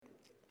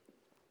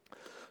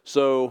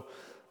So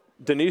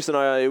Denise and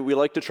I, we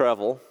like to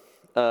travel,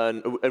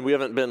 and we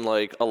haven't been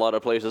like a lot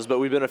of places, but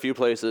we've been a few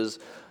places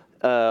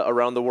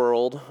around the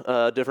world,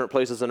 different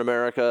places in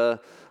America,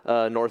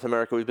 North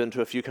America. We've been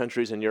to a few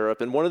countries in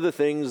Europe, and one of the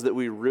things that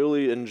we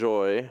really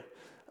enjoy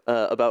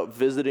about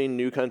visiting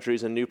new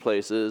countries and new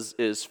places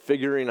is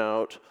figuring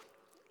out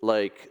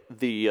like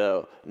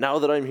now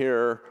that I'm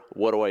here,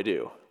 what do I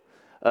do?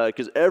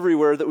 Because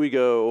everywhere that we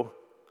go,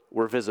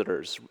 we're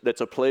visitors.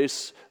 It's a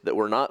place that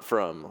we're not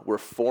from. We're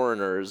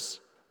foreigners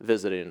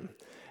visiting.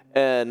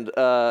 And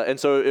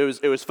so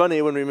it was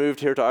funny when we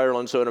moved here to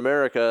Ireland. So in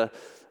America,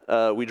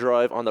 we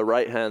drive on the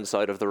right-hand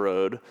side of the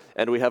road,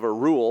 and we have a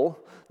rule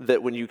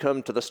that when you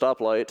come to the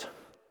stoplight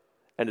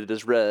and it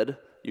is red,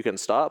 you can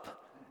stop.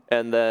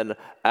 And then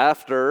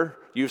after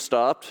you've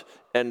stopped,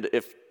 and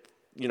if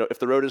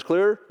the road is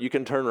clear, you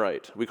can turn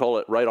right. We call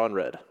it right on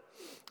red.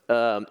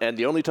 And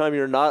the only time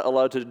you're not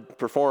allowed to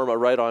perform a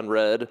right on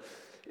red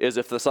is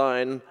if the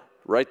sign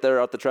right there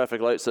at the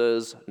traffic light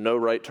says, no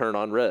right turn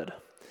on red.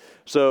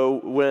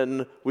 So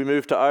when we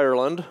moved to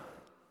Ireland,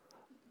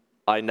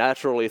 I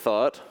naturally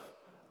thought,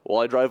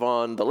 well, I drive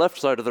on the left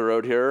side of the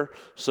road here,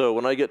 so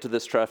when I get to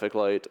this traffic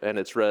light and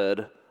it's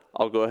red,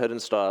 I'll go ahead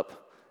and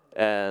stop,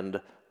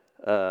 and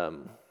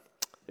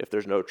if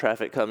there's no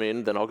traffic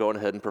coming, then I'll go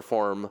ahead and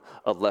perform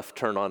a left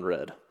turn on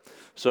red.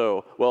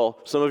 So, well,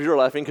 some of you are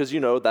laughing because you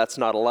know that's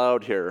not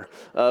allowed here.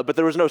 But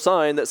there was no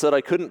sign that said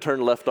I couldn't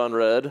turn left on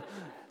red.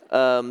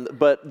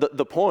 But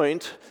the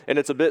point, and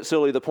it's a bit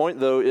silly, the point,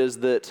 though, is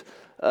that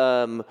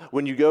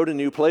when you go to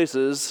new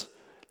places,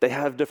 they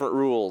have different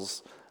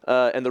rules.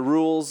 And the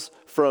rules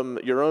from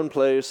your own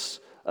place,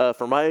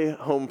 from my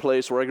home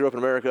place where I grew up in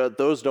America,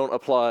 those don't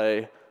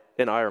apply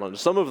in Ireland.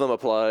 Some of them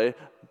apply,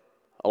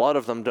 a lot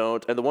of them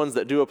don't, and the ones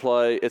that do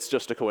apply, it's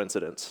just a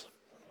coincidence.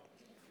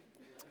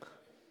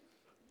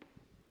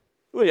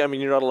 Well, I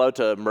mean, you're not allowed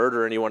to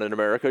murder anyone in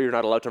America. You're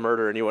not allowed to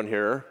murder anyone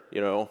here,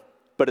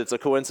 but it's a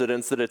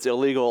coincidence that it's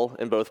illegal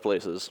in both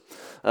places.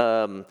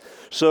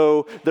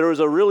 So there was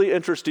a really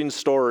interesting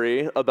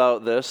story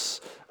about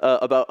this,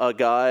 about a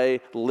guy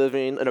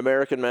an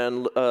American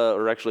man,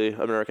 or actually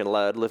American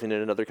lad living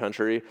in another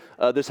country.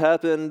 This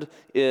happened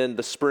in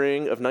the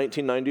spring of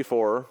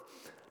 1994.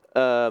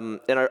 And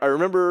I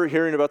remember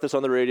hearing about this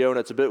on the radio, and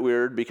it's a bit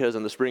weird because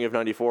in the spring of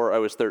 94, I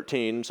was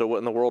 13, so what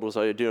in the world was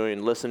I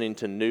doing listening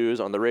to news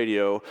on the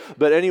radio?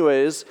 But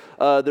anyways,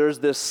 there's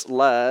this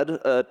lad,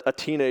 a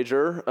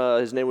teenager,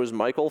 his name was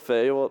Michael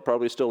Fay, well, it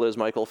probably still is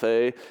Michael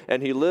Fay,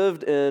 and he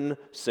lived in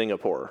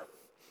Singapore.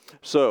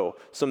 So,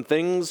 some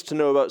things to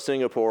know about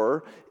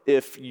Singapore.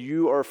 If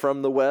you are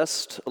from the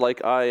West,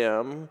 like I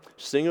am,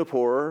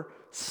 Singapore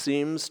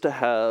seems to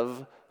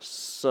have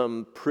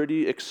some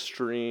pretty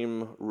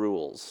extreme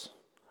rules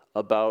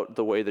about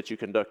the way that you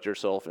conduct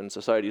yourself in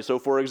society. So,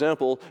 for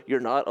example, you're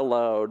not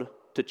allowed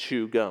to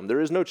chew gum.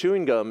 There is no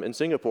chewing gum in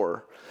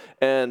Singapore.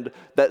 And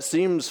that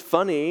seems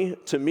funny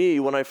to me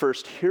when I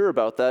first hear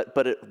about that,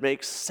 but it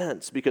makes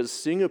sense because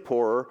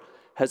Singapore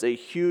has a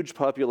huge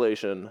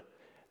population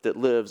that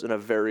lives in a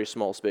very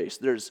small space.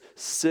 There's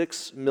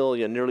 6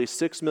 million, nearly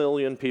 6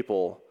 million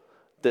people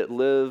that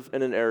live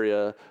in an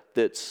area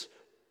that's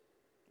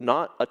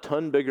not a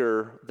ton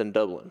bigger than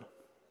Dublin.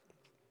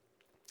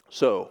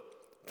 So,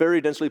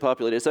 very densely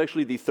populated. It's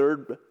actually the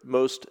third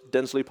most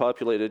densely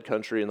populated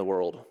country in the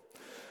world.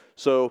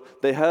 So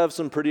they have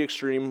some pretty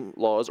extreme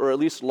laws, or at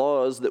least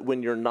laws that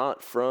when you're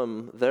not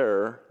from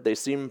there, they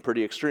seem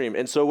pretty extreme.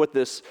 And so with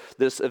this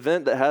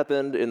event that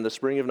happened in the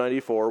spring of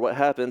 94, what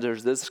happened,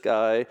 there's this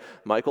guy,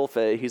 Michael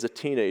Fay, he's a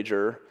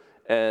teenager,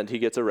 and he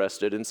gets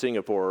arrested in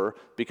Singapore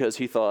because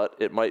he thought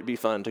it might be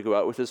fun to go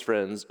out with his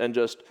friends and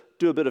just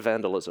do a bit of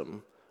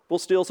vandalism. We'll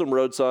steal some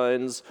road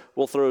signs,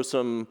 we'll throw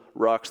some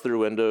rocks through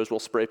windows, we'll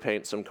spray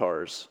paint some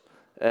cars.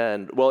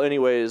 And, well,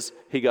 anyways,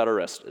 he got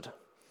arrested.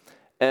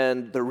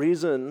 And the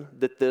reason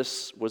that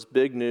this was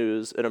big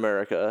news in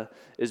America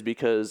is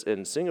because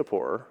in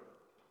Singapore,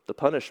 the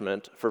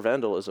punishment for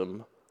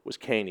vandalism was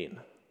caning.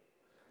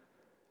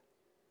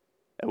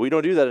 And we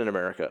don't do that in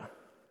America.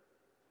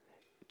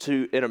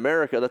 In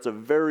America, that's a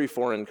very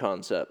foreign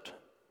concept.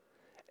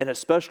 And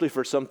especially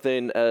for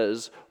something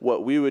as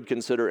what we would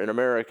consider in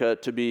America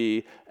to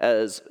be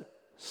as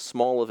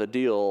small of a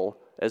deal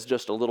as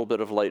just a little bit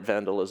of light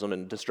vandalism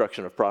and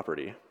destruction of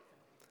property.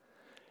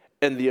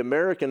 And the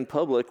American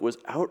public was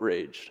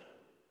outraged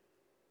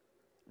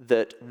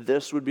that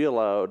this would be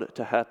allowed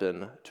to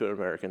happen to an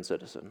American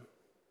citizen.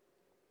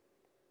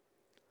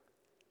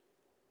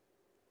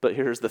 But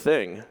here's the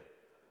thing.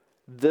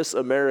 This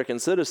American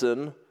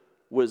citizen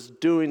was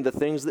doing the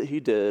things that he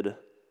did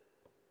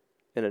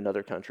in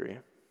another country.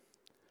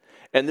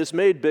 And this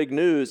made big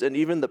news, and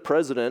even the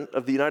president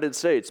of the United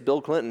States, Bill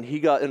Clinton,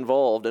 he got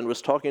involved and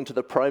was talking to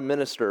the prime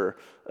minister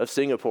of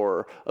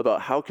Singapore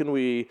about how can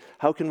we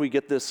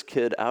get this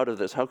kid out of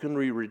this? How can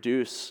we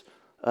reduce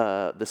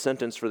the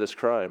sentence for this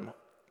crime?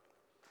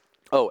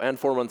 Oh, and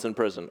 4 months in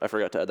prison. I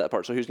forgot to add that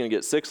part. So he was going to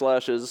get 6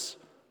 lashes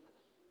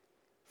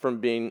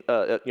from being,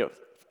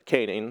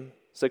 caning,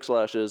 6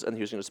 lashes, and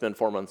he was going to spend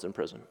 4 months in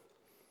prison.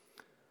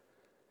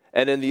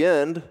 And in the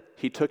end,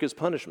 he took his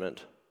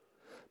punishment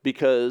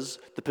because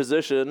the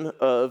position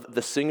of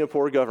the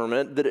Singapore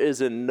government that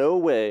is in no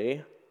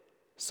way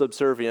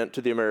subservient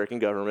to the American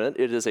government,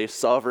 it is a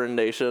sovereign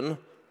nation.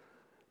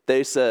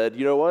 They said,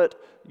 you know what?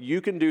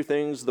 You can do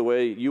things the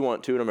way you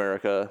want to in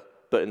America,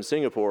 but in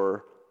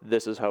Singapore,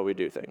 this is how we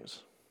do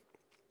things.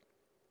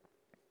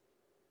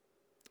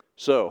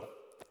 So,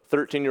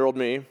 13-year-old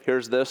me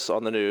hears this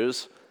on the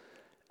news,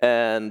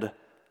 and,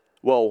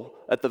 well,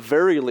 at the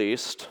very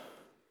least,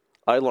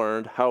 I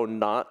learned how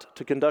not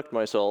to conduct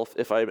myself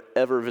if I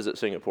ever visit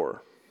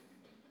Singapore.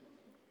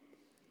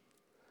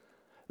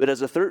 But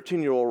as a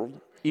 13-year-old,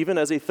 even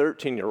as a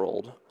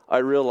 13-year-old, I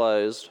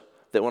realized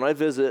that when I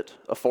visit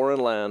a foreign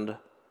land,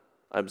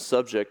 I'm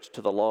subject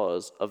to the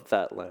laws of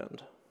that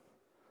land.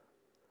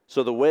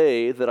 So the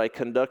way that I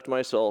conduct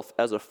myself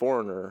as a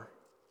foreigner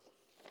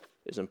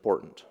is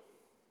important.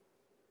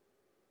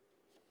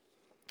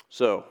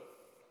 So,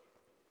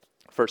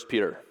 1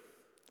 Peter.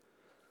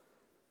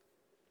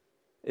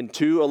 In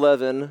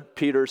 2:11,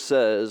 Peter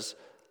says,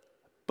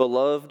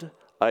 "Beloved,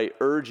 I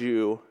urge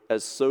you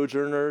as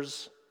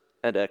sojourners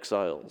and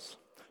exiles."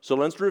 So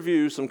let's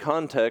review some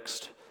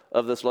context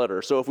of this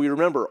letter. So if we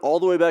remember all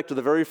the way back to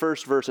the very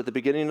first verse at the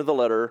beginning of the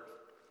letter,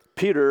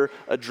 Peter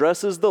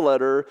addresses the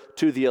letter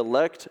to the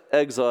elect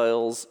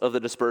exiles of the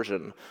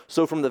dispersion.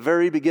 So from the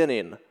very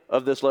beginning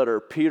of this letter,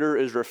 Peter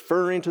is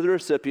referring to the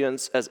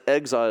recipients as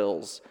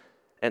exiles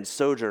and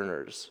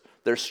sojourners.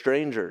 They're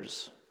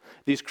strangers.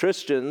 These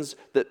Christians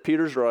that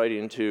Peter's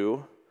writing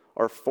to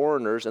are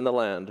foreigners in the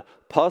land,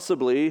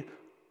 possibly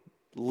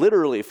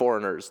literally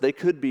foreigners. They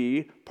could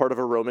be part of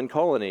a Roman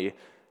colony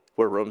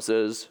where Rome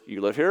says,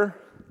 you live here?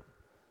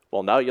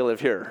 Well, now you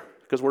live here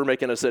because we're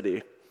making a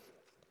city.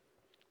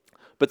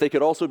 But they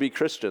could also be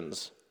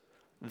Christians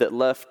that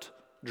left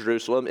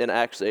Jerusalem in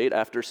Acts 8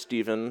 after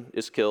Stephen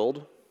is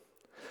killed.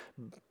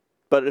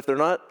 But if they're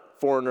not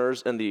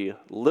foreigners in the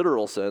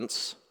literal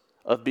sense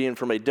of being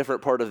from a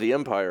different part of the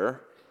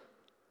empire,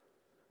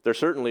 they're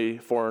certainly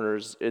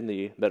foreigners in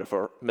the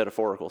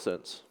metaphorical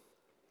sense.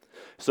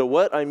 So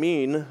what I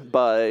mean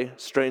by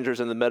strangers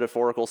in the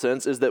metaphorical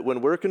sense is that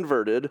when we're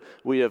converted,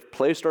 we have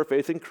placed our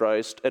faith in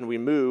Christ and we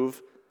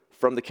move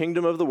from the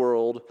kingdom of the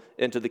world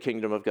into the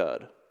kingdom of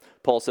God.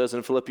 Paul says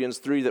in Philippians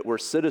 3 that we're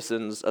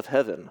citizens of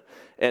heaven.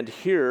 And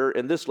here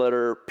in this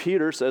letter,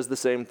 Peter says the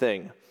same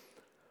thing.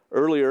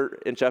 Earlier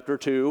in chapter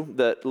 2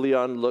 that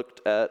Leon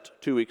looked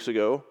at 2 weeks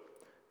ago,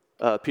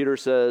 Peter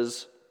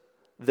says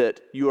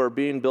that you are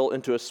being built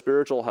into a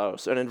spiritual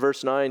house. And in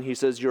verse 9, he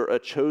says you're a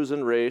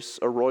chosen race,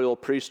 a royal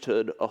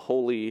priesthood, a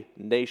holy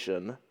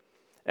nation.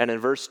 And in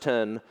verse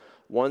 10,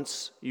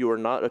 once you were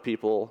not a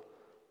people,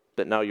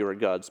 but now you are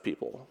God's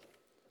people.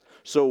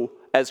 So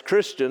as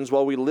Christians,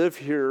 while we live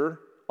here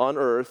on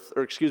earth,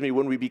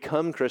 when we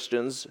become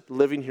Christians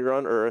living here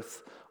on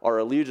earth, our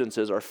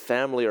allegiances, our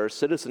family, our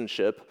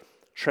citizenship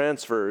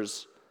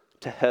transfers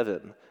to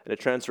heaven, and it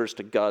transfers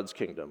to God's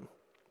kingdom.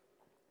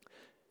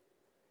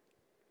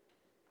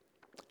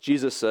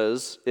 Jesus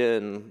says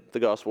in the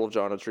Gospel of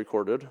John, it's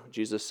recorded,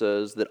 Jesus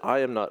says that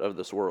I am not of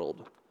this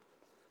world,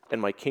 and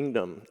my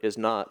kingdom is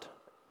not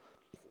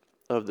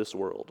of this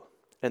world.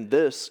 And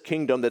this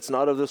kingdom that's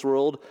not of this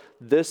world,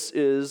 this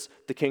is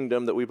the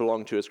kingdom that we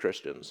belong to as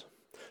Christians.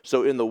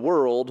 So in the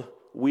world,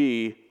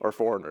 we are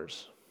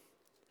foreigners.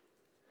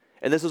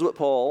 And this is what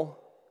Paul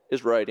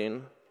is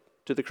writing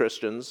to the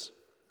Christians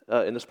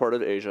in this part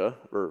of Asia,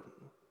 or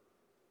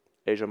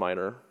Asia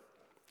Minor,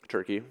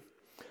 Turkey.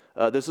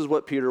 This is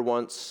what Peter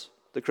wants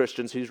the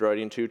Christians he's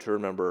writing to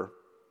remember,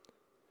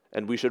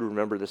 and we should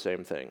remember the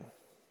same thing.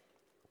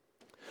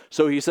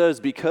 So he says,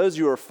 because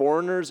you are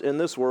foreigners in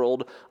this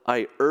world,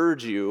 I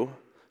urge you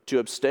to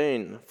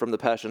abstain from the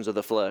passions of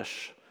the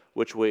flesh,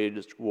 which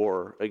wage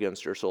war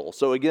against your soul.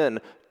 So again,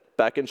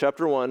 back in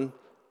chapter 1,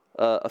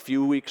 a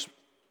few weeks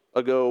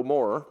ago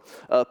more,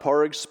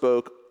 Parig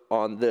spoke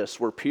on this,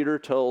 where Peter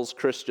tells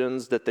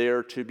Christians that they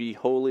are to be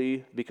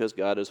holy because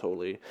God is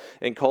holy,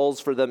 and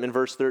calls for them in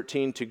verse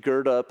 13 to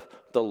gird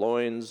up the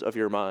loins of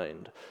your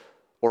mind,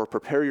 or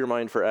prepare your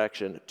mind for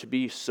action, to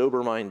be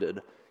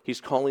sober-minded.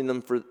 He's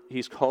calling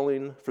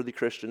for the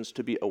Christians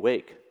to be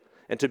awake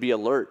and to be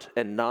alert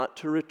and not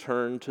to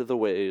return to the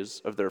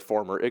ways of their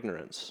former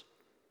ignorance.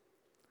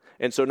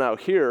 And so now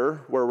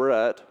here, where we're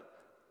at,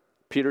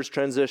 Peter's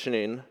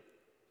transitioning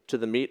to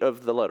the meat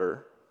of the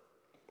letter.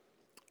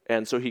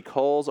 And so he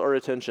calls our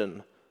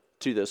attention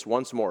to this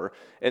once more.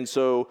 And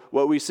so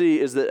what we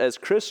see is that as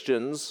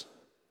Christians,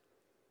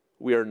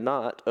 we are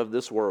not of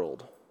this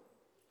world.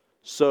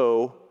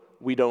 So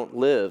we don't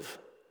live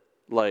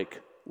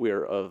like we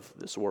are of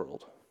this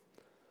world.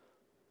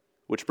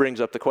 Which brings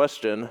up the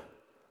question,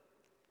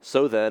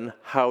 so then,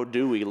 how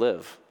do we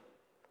live?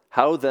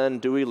 How then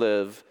do we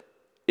live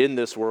in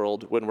this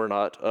world when we're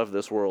not of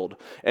this world?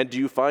 And do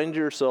you find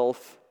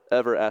yourself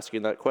ever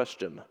asking that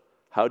question?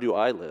 How do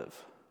I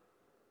live?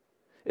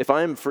 If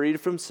I am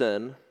freed from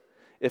sin,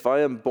 if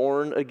I am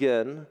born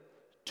again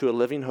to a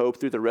living hope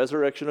through the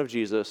resurrection of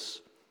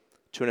Jesus,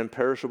 to an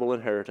imperishable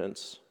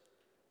inheritance,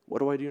 what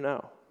do I do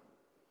now?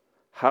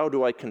 How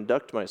do I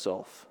conduct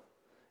myself?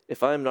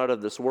 If I am not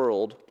of this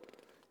world,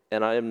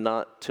 and I am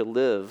not to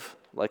live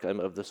like I'm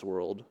of this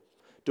world,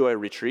 do I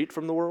retreat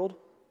from the world?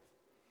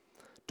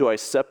 Do I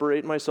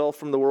separate myself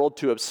from the world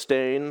to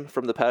abstain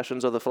from the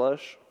passions of the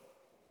flesh?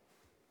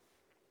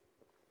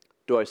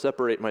 Do I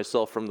separate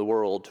myself from the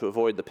world to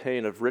avoid the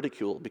pain of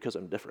ridicule because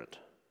I'm different?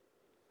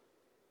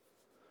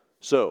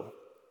 So,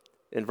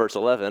 in verse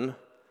 11,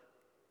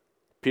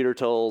 Peter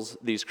tells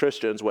these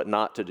Christians what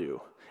not to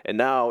do. And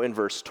now in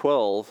verse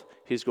 12,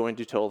 he's going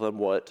to tell them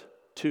what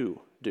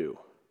to do.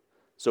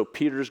 So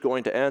Peter's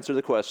going to answer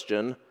the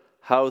question,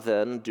 how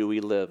then do we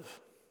live?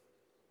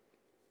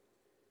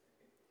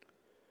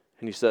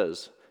 And he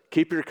says,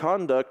 keep your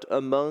conduct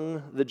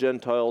among the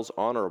Gentiles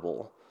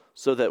honorable,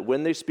 so that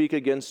when they speak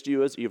against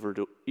you as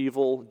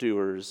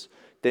evildoers,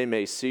 they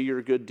may see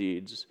your good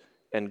deeds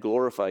and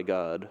glorify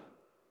God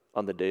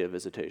on the day of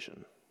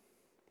visitation.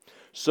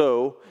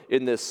 So,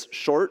 in this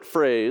short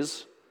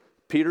phrase,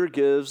 Peter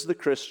gives the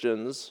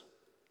Christians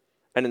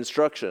an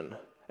instruction.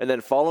 And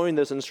then following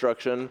this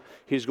instruction,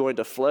 he's going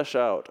to flesh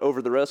out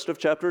over the rest of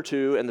chapter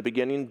 2 and the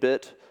beginning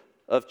bit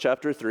of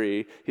chapter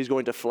 3, he's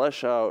going to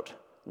flesh out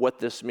what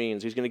this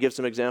means. He's going to give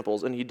some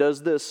examples. And he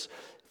does this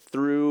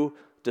through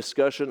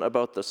discussion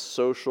about the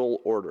social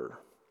order,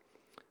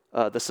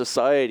 the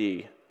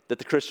society that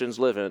the Christians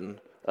live in,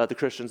 the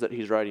Christians that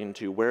he's writing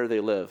to, where they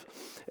live.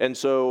 And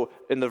so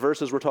in the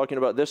verses we're talking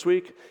about this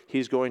week,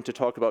 he's going to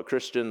talk about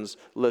Christians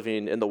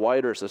living in the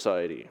wider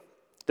society,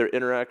 their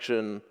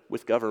interaction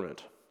with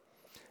government.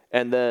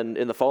 And then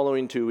in the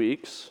following 2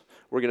 weeks,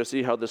 we're going to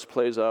see how this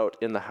plays out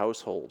in the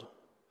household.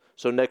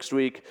 So next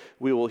week,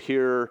 we will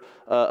hear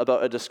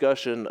about a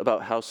discussion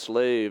about how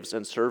slaves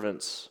and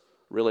servants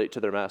relate to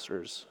their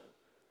masters.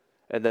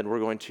 And then we're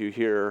going to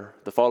hear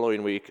the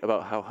following week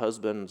about how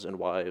husbands and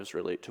wives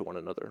relate to one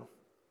another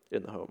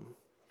in the home.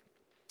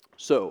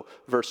 So,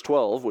 verse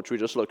 12, which we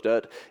just looked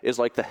at, is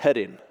like the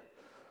heading.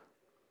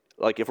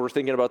 Like if we're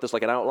thinking about this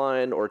like an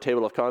outline or a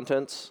table of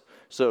contents.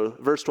 So,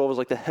 verse 12 is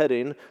like the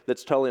heading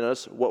that's telling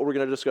us what we're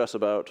going to discuss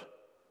about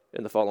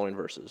in the following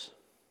verses.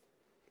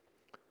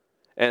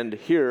 And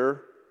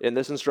here, in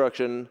this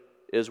instruction,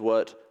 is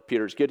what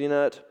Peter's getting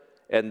at,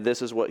 and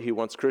this is what he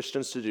wants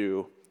Christians to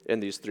do in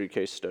these 3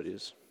 case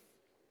studies.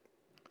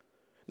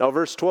 Now,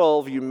 verse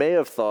 12, you may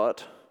have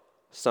thought,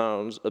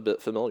 sounds a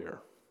bit familiar.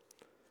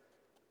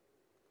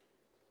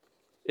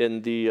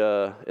 In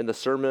the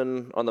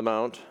Sermon on the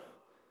Mount,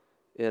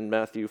 in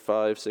Matthew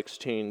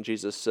 5:16,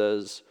 Jesus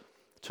says,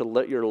 to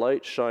let your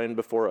light shine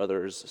before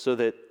others, so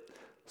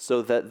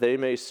that they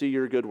may see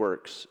your good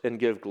works and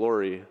give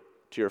glory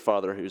to your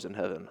Father who's in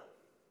heaven.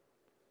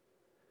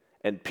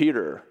 And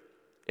Peter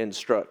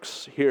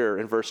instructs here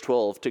in verse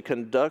 12 to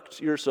conduct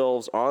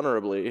yourselves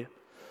honorably,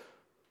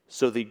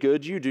 so the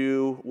good you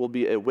do will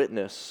be a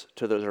witness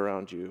to those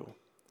around you,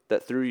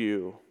 that through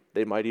you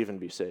they might even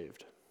be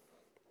saved.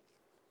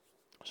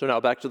 So now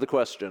back to the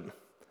question,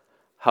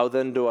 how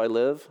then do I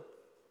live?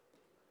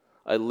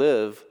 I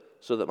live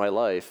so that my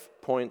life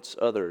points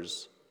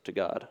others to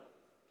God.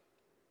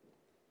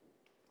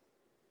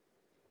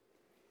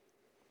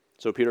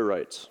 So Peter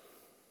writes,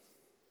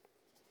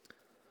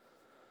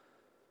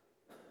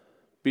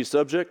 be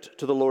subject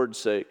to the Lord's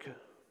sake.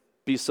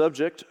 Be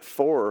subject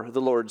for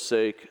the Lord's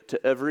sake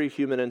to every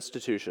human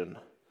institution,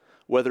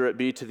 whether it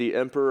be to the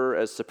emperor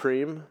as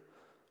supreme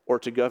or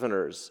to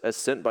governors as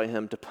sent by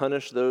him to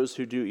punish those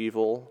who do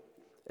evil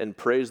and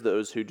praise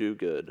those who do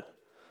good.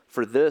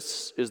 For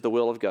this is the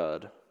will of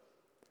God,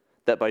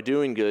 that by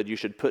doing good you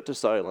should put to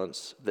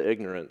silence the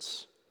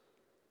ignorance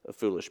of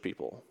foolish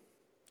people.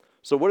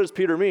 So what does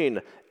Peter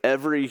mean?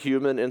 Every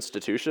human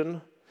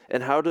institution?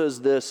 And how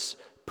does this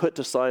put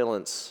to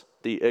silence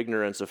the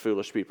ignorance of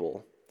foolish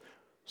people?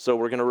 So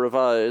we're going to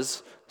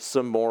revise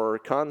some more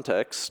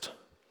context,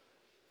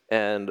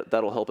 and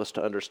that'll help us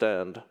to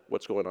understand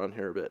what's going on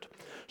here a bit.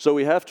 So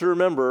we have to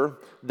remember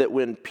that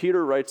when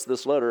Peter writes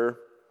this letter,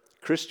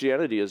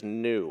 Christianity is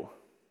new.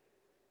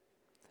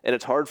 And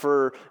it's hard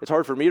for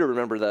me to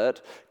remember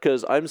that,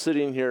 because I'm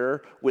sitting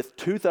here with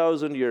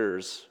 2,000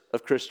 years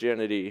of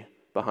Christianity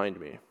behind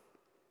me.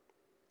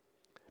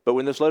 But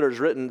when this letter is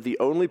written, the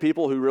only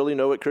people who really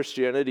know what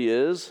Christianity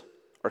is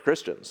are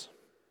Christians.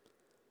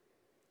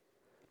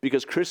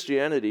 Because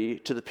Christianity,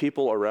 to the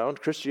people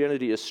around,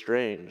 Christianity is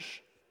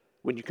strange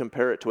when you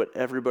compare it to what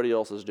everybody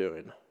else is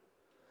doing.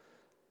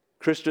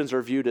 Christians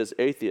are viewed as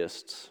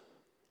atheists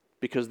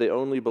because they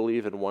only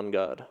believe in one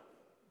God.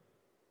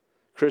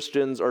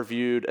 Christians are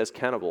viewed as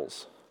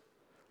cannibals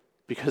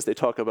because they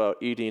talk about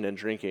eating and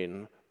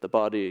drinking the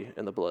body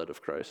and the blood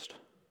of Christ.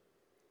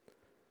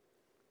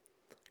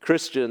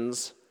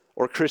 Christians,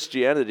 or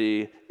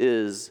Christianity,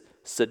 is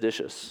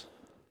seditious.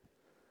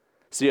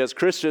 See, as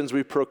Christians,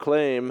 we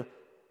proclaim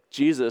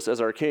Jesus as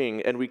our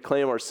King, and we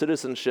claim our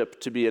citizenship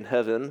to be in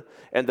heaven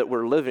and that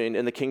we're living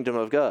in the kingdom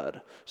of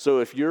God. So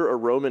if you're a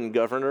Roman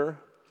governor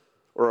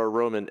or a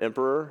Roman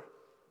emperor,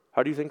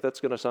 how do you think that's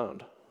going to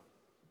sound?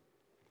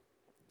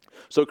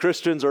 So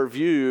Christians are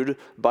viewed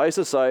by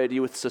society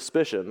with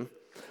suspicion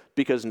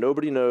because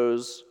nobody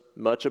knows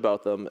much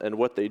about them, and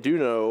what they do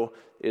know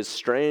is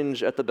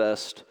strange at the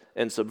best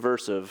and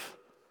subversive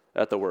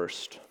at the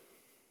worst.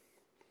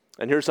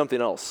 And here's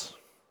something else.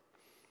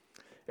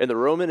 In the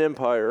Roman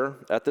Empire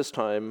at this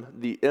time,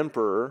 the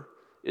emperor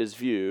is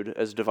viewed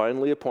as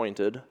divinely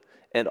appointed,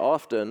 and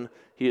often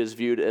he is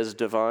viewed as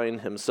divine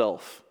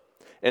himself.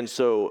 And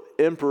so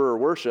emperor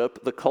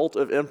worship, the cult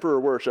of emperor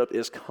worship,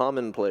 is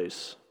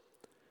commonplace.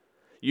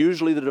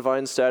 Usually the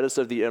divine status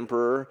of the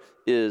emperor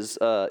is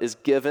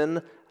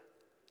given,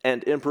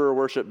 and emperor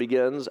worship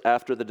begins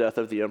after the death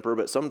of the emperor,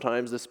 but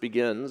sometimes this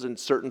begins in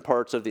certain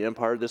parts of the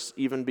empire. This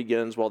even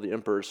begins while the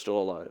emperor is still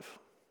alive.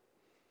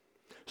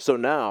 So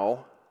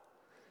now,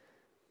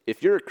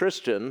 if you're a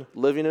Christian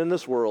living in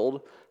this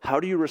world, how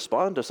do you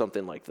respond to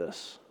something like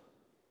this?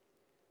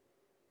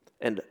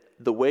 And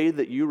the way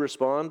that you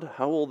respond,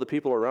 how will the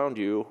people around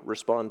you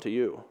respond to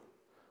you?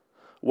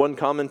 One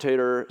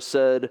commentator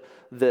said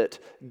that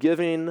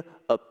giving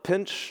a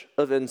pinch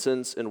of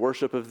incense in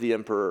worship of the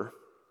emperor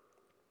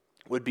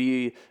would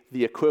be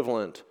the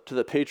equivalent to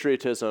the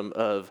patriotism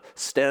of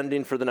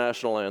standing for the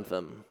national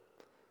anthem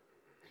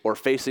or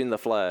facing the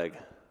flag.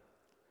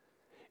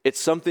 It's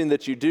something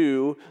that you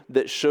do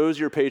that shows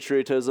your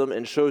patriotism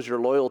and shows your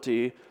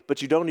loyalty,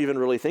 but you don't even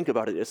really think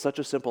about it. It's such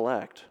a simple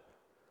act.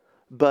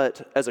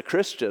 But as a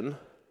Christian,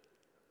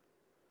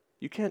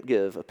 you can't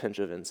give a pinch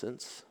of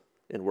incense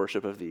in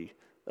worship of the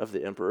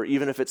emperor,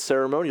 even if it's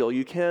ceremonial.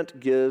 You can't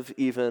give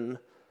even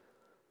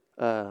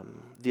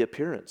the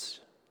appearance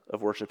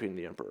of worshiping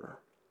the emperor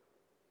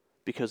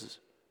because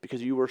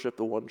you worship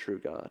the one true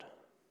God.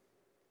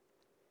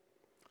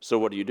 So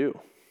what do?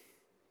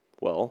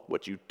 Well,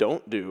 what you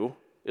don't do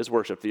is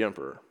worship the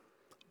emperor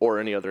or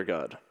any other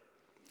god.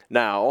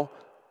 Now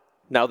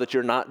that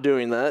you're not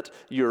doing that,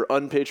 you're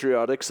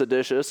unpatriotic,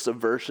 seditious,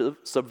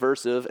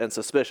 subversive, and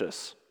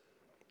suspicious.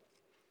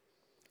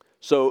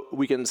 So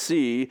we can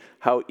see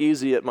how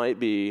easy it might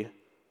be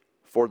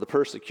for the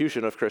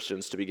persecution of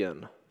Christians to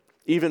begin.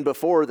 Even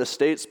before the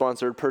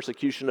state-sponsored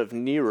persecution of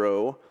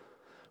Nero,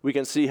 we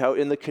can see how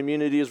in the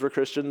communities where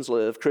Christians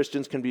live,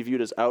 Christians can be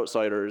viewed as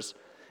outsiders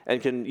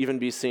and can even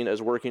be seen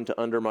as working to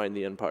undermine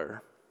the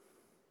empire.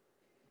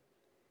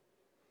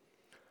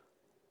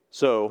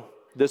 So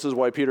this is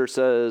why Peter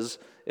says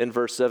in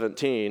verse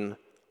 17,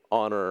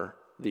 honor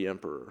the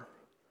emperor.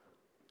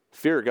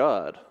 Fear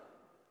God.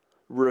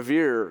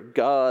 Revere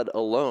God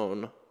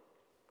alone,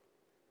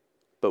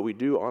 but we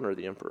do honor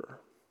the emperor.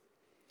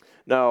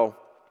 Now,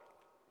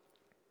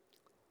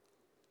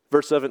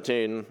 verse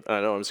 17,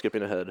 I know I'm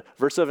skipping ahead.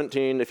 Verse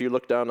 17, if you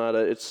look down at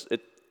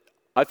it,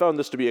 I found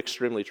this to be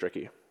extremely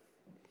tricky.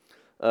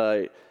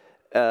 Peter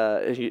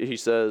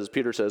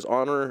says,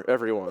 honor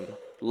everyone,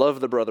 love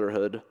the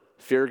brotherhood,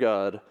 fear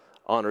God,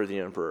 honor the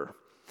emperor.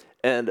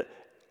 And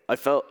I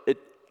felt it,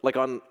 like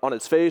on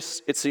its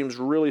face, it seems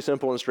really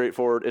simple and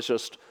straightforward. It's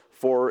just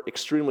 4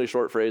 extremely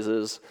short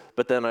phrases,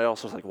 but then I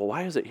also was like, well,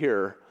 why is it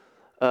here?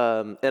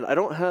 And I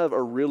don't have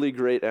a really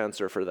great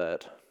answer for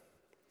that.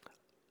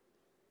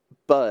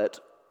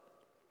 But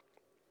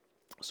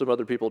some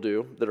other people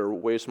do that are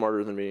way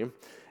smarter than me.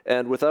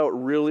 And without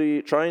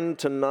really trying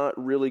to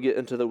not really get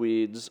into the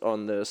weeds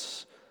on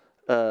this,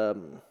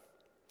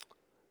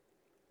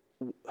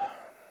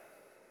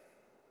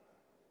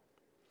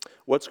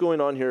 what's going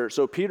on here?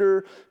 So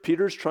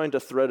Peter's trying to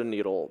thread a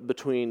needle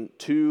between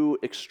 2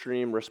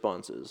 extreme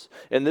responses.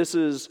 And this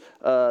is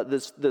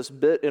this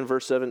bit in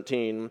verse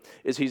 17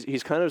 is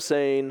he's kind of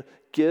saying,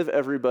 give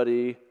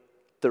everybody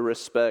the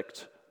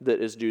respect that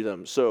is due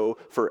them. So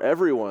for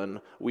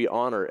everyone, we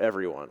honor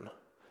everyone,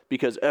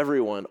 because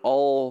everyone,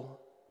 all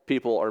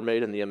people are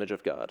made in the image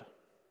of God.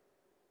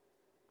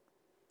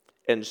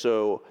 And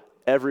so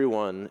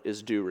everyone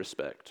is due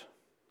respect.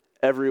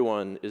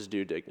 Everyone is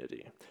due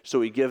dignity. So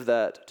we give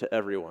that to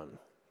everyone.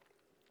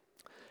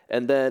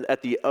 And then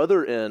at the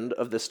other end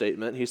of the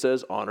statement, he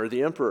says, honor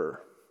the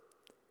emperor.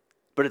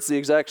 But it's the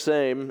exact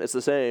same, it's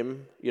the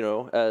same,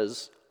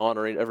 as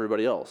honoring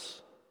everybody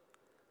else.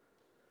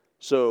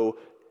 So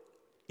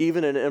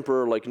even an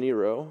emperor like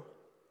Nero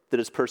that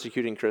is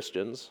persecuting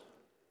Christians,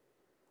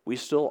 we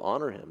still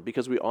honor him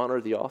because we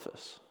honor the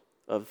office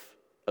of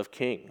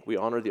king. We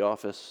honor the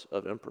office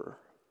of emperor.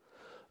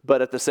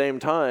 But at the same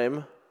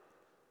time,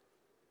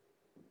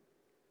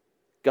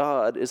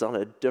 God is on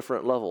a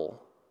different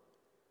level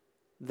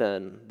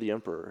than the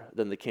emperor,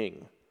 than the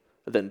king,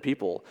 than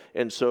people.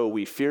 And so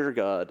we fear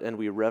God and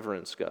we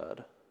reverence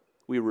God.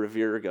 We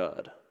revere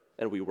God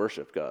and we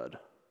worship God.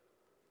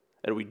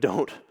 And we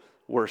don't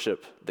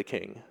worship the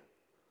king.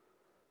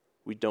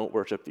 We don't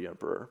worship the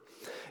emperor.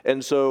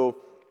 And so,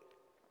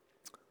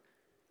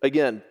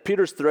 again,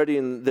 Peter's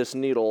threading this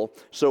needle.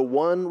 So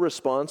one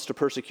response to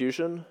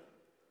persecution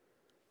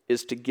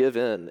is to give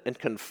in and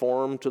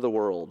conform to the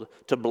world,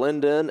 to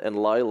blend in and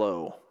lie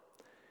low.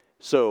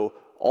 So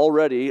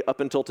already, up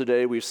until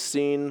today, we've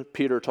seen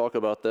Peter talk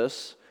about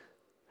this,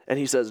 and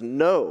he says,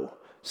 no.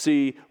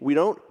 See, we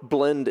don't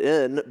blend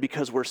in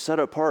because we're set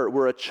apart.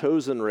 We're a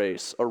chosen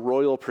race, a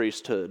royal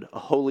priesthood, a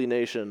holy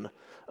nation,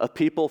 a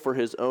people for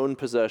his own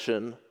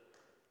possession.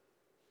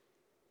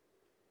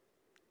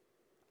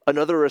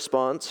 Another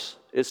response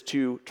is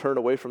to turn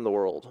away from the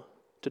world,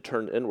 to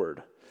turn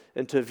inward,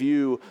 and to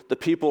view the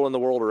people in the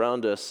world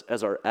around us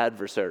as our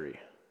adversary,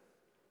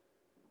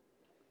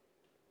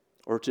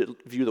 or to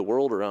view the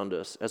world around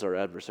us as our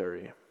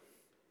adversary.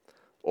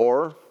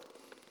 Or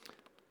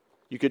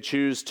you could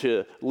choose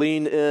to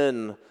lean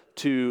in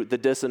to the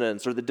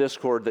dissonance or the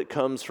discord that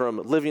comes from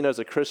living as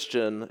a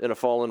Christian in a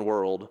fallen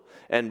world,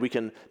 and we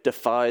can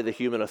defy the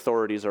human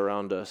authorities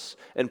around us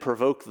and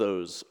provoke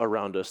those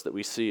around us that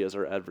we see as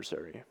our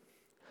adversary.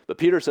 But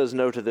Peter says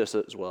no to this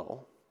as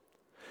well.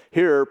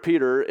 Here,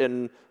 Peter,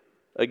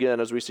 again,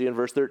 as we see in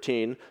verse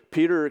 13,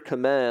 Peter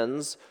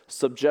commands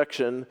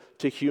subjection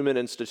to human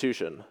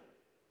institution,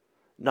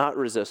 not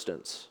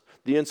resistance.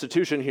 The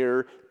institution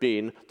here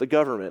being the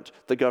government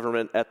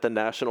at the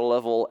national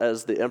level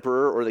as the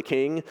emperor or the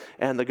king,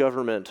 and the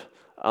government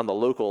on the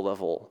local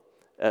level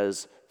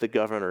as the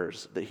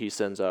governors that he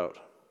sends out.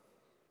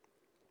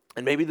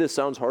 And maybe this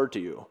sounds hard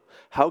to you.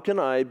 How can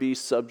I be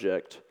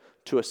subject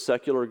to a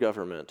secular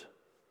government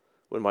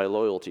when my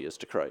loyalty is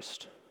to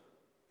Christ?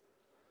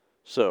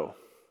 So,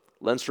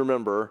 let's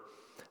remember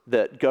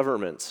that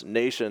governments,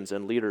 nations,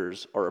 and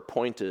leaders are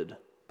appointed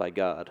by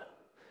God.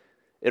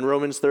 In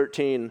Romans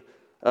 13,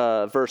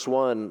 verse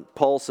 1,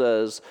 Paul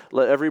says,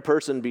 "Let every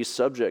person be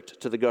subject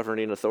to the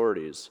governing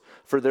authorities,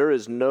 for there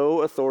is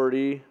no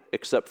authority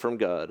except from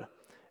God,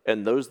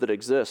 and those that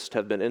exist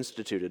have been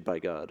instituted by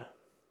God.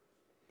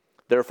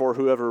 Therefore,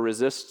 whoever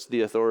resists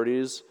the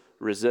authorities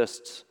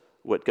resists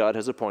what God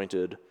has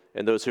appointed,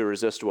 and those who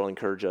resist will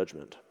incur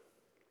judgment."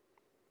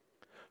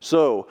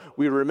 So,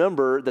 we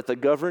remember that the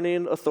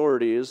governing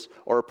authorities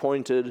are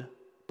appointed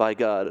by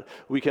God.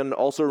 We can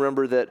also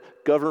remember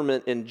that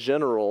government in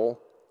general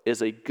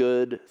is a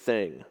good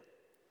thing.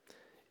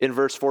 In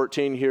verse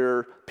 14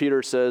 here,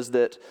 Peter says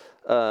that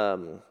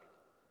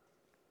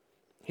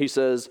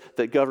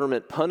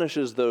government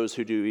punishes those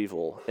who do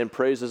evil and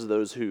praises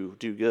those who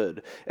do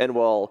good. And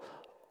while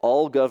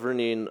all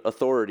governing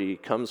authority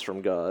comes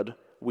from God,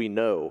 we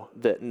know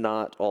that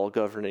not all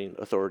governing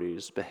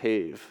authorities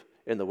behave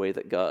in the way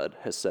that God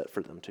has set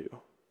for them to.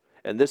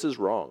 And this is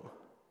wrong.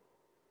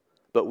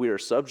 But we are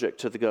subject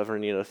to the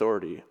governing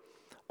authority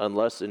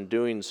unless in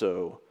doing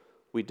so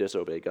we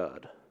disobey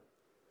God.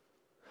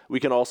 We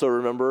can also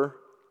remember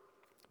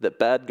that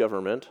bad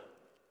government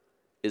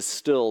is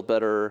still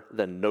better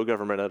than no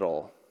government at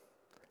all.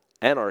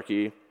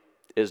 Anarchy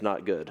is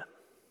not good.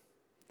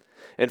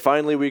 And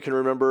finally, we can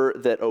remember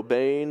that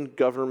obeying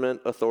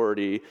government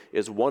authority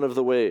is one of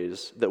the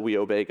ways that we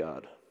obey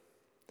God.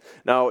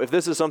 Now, if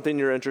this is something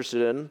you're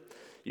interested in,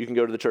 you can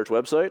go to the church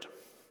website,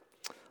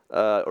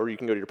 or you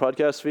can go to your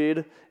podcast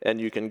feed,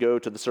 and you can go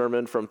to the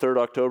sermon from 3rd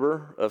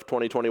October of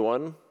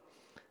 2021,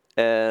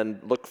 and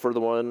look for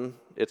the one,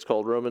 it's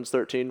called Romans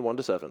 13,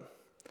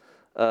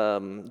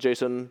 1-7.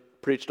 Jason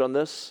preached on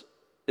this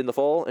in the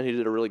fall, and he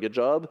did a really good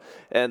job.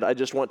 And I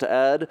just want to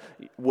add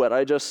what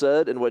I just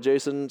said and what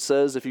Jason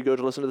says if you go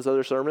to listen to this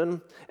other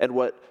sermon, and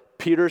what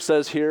Peter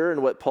says here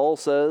and what Paul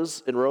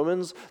says in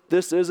Romans.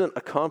 This isn't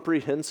a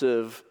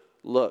comprehensive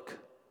look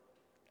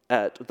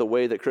at the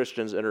way that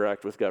Christians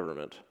interact with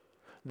government.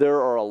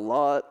 There are a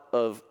lot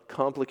of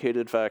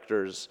complicated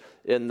factors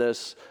in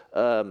this,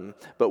 but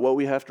what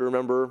we have to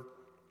remember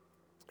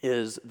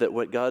is that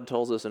what God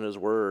tells us in His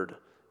Word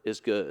is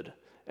good,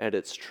 and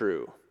it's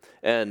true.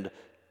 And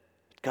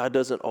God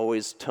doesn't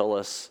always tell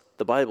us,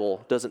 the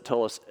Bible doesn't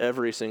tell us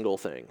every single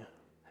thing.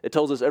 It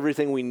tells us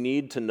everything we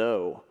need to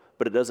know,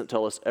 but it doesn't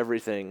tell us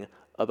everything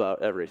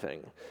about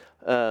everything.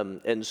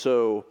 Let's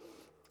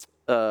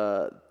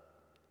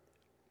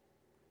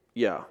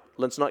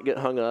not get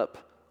hung up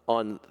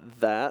on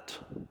that,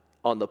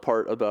 on the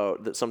part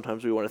about that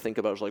sometimes we want to think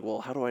about is like, well,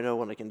 how do I know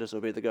when I can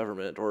disobey the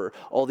government, or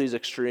all these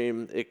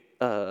extreme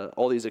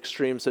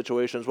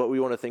situations. What we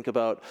want to think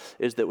about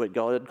is that what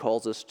God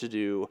calls us to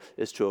do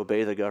is to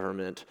obey the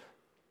government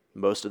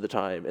most of the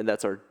time, and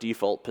that's our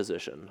default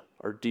position.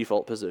 Our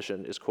default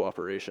position is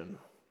cooperation.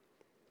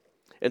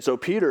 And so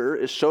Peter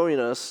is showing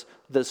us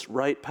this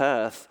right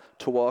path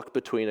to walk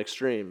between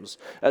extremes.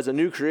 As a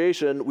new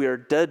creation, we are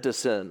dead to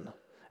sin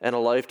and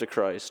alive to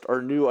Christ.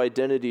 Our new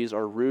identities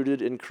are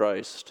rooted in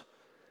Christ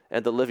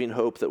and the living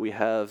hope that we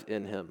have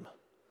in Him.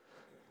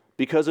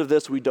 Because of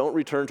this, we don't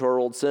return to our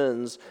old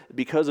sins.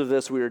 Because of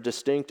this, we are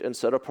distinct and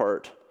set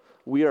apart.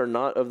 We are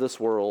not of this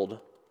world,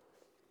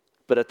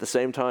 but at the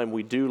same time,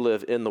 we do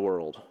live in the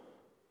world.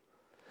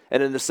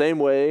 And in the same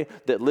way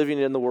that living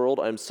in the world,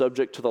 I am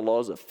subject to the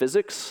laws of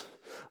physics,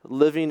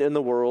 living in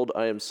the world,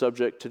 I am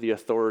subject to the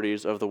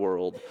authorities of the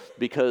world,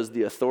 because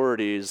the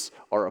authorities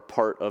are a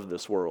part of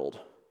this world.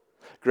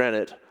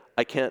 Granted,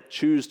 I can't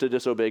choose to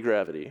disobey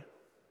gravity.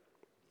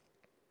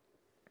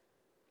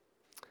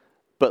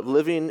 But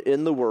living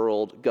in the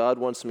world, God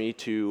wants me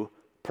to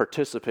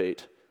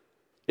participate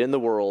in the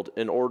world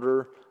in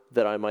order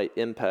that I might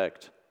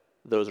impact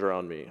those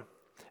around me.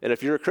 And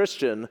if you're a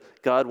Christian,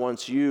 God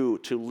wants you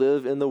to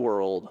live in the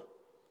world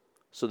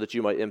so that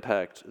you might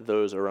impact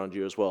those around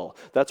you as well.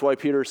 That's why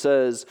Peter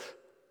says,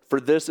 "For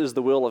this is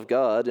the will of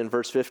God," in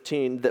verse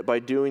 15, "that by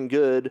doing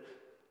good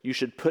you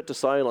should put to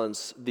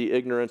silence the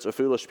ignorance of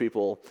foolish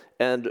people.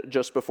 And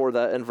just before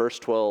that, in verse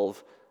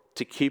 12,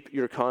 to keep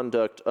your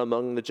conduct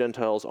among the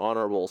Gentiles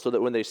honorable, so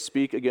that when they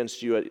speak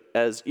against you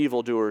as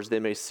evildoers, they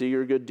may see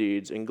your good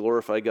deeds and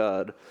glorify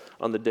God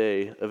on the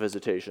day of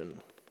visitation.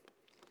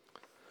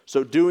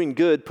 So doing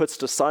good puts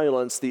to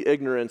silence the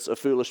ignorance of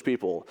foolish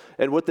people.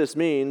 And what this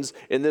means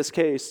in this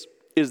case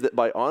is that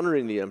by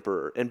honoring the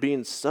emperor and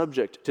being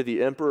subject to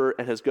the emperor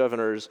and his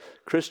governors,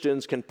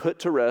 Christians can put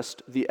to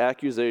rest the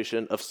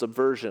accusation of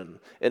subversion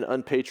and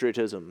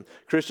unpatriotism.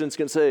 Christians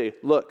can say,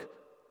 look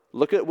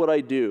at what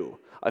I do.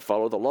 I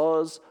follow the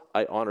laws,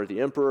 I honor the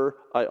emperor,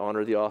 I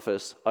honor the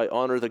office, I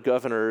honor the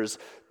governors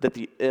that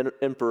the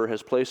emperor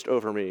has placed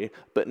over me,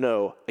 but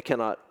no, I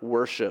cannot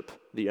worship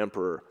the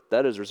emperor.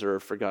 That is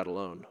reserved for God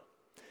alone.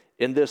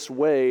 In this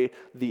way,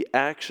 the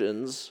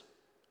actions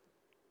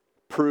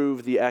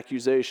prove the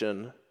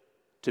accusation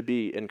to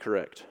be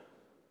incorrect.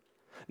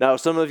 Now,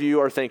 some of you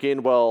are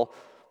thinking, well,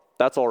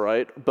 that's all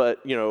right,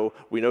 but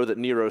we know that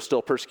Nero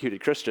still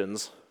persecuted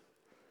Christians.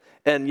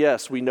 And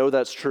yes, we know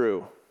that's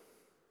true.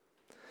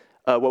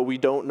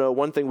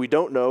 One thing we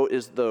don't know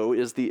is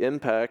the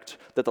impact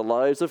that the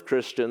lives of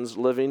Christians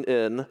living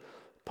in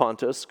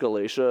Pontus,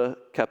 Galatia,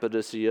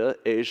 Cappadocia,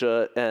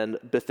 Asia, and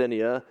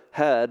Bithynia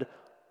had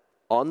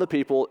on the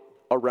people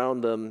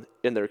around them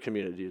in their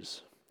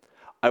communities.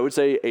 I would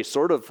say a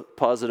sort of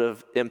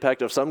positive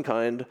impact of some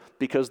kind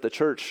because the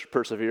church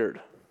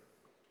persevered.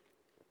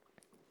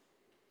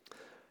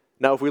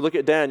 Now, if we look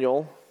at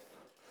Daniel,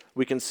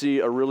 we can see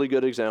a really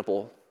good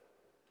example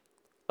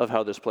of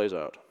how this plays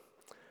out.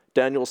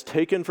 Daniel's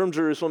taken from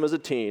Jerusalem as a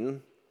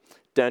teen.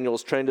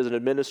 Daniel's trained as an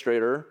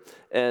administrator,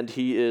 and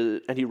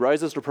he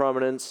rises to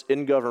prominence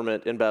in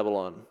government in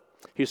Babylon.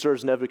 He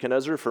serves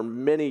Nebuchadnezzar for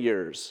many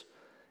years,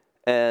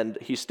 and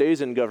he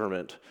stays in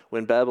government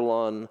when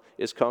Babylon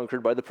is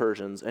conquered by the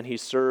Persians, and he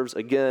serves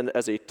again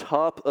as a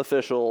top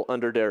official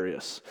under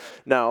Darius.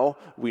 Now,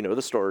 we know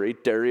the story.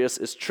 Darius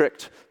is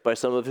tricked by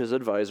some of his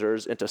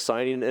advisors into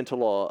signing into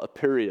law a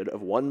period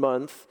of 1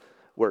 month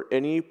where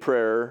any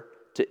prayer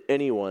to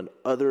anyone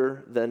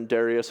other than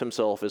Darius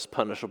himself is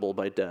punishable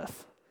by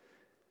death.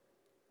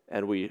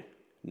 And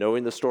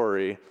knowing the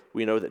story,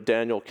 we know that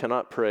Daniel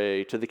cannot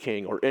pray to the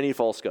king or any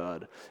false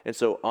god. And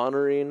so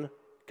honoring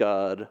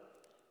God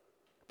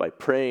by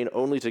praying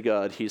only to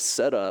God, he's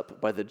set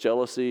up by the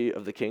jealousy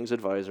of the king's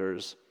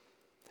advisors,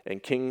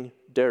 and King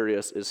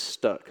Darius is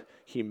stuck.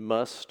 He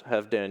must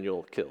have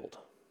Daniel killed.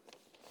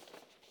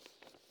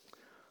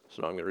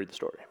 So now I'm going to read the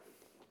story.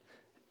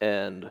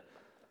 And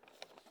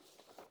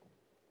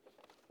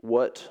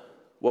what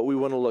we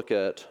want to look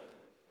at,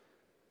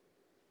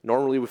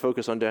 normally we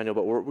focus on Daniel,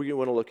 but what we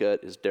want to look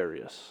at is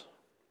Darius.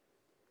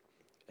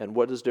 And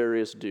what does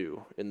Darius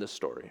do in this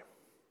story?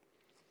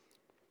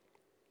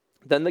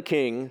 Then the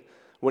king,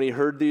 when he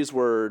heard these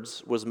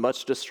words, was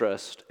much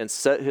distressed and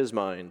set his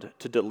mind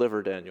to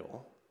deliver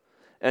Daniel.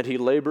 And he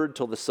labored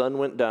till the sun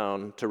went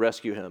down to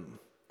rescue him.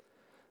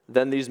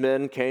 Then these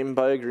men came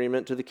by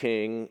agreement to the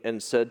king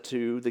and said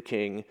to the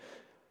king,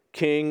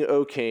 "King,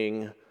 O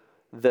king,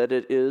 that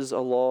it is a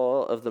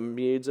law of the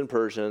Medes and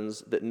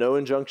Persians that no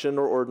injunction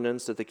or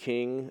ordinance that the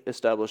king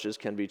establishes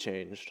can be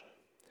changed."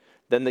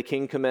 Then the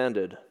king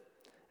commanded,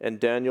 and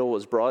Daniel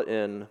was brought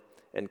in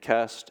and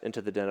cast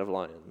into the den of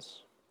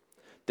lions.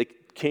 The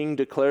king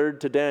declared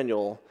to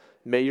Daniel,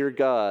 "May your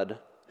God,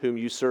 whom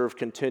you serve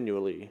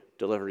continually,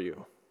 deliver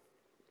you."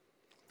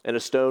 And a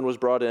stone was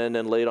brought in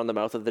and laid on the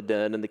mouth of the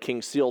den, and the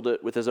king sealed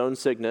it with his own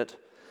signet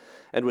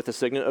and with the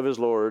signet of his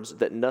lords,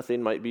 that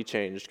nothing might be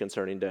changed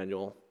concerning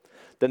Daniel.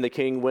 Then the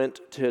king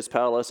went to his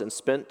palace and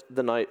spent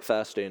the night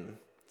fasting.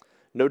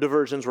 No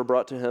diversions were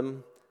brought to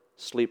him.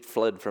 Sleep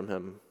fled from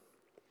him.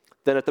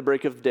 Then at the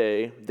break of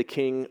day, the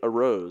king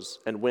arose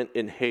and went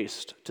in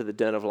haste to the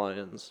den of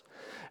lions.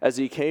 As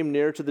he came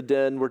near to the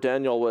den where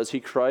Daniel was, he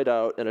cried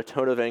out in a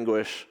tone of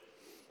anguish.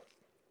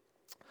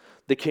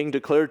 The king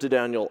declared to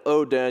Daniel,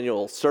 "O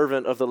Daniel,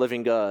 servant of the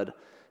living God,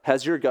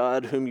 has your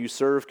God, whom you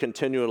serve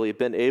continually,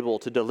 been able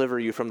to deliver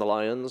you from the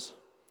lions?"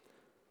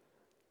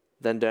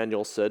 Then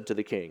Daniel said to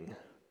the king,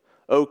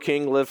 "O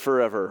king, live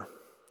forever.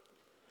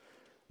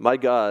 My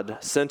God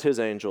sent his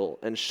angel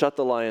and shut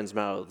the lions'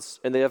 mouths,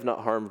 and they have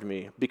not harmed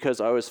me, because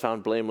I was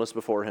found blameless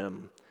before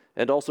him,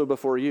 and also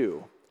before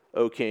you,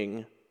 O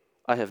king,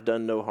 I have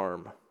done no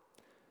harm."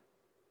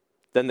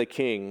 Then the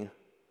king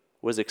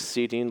was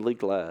exceedingly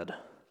glad,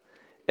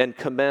 and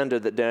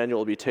commanded that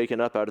Daniel be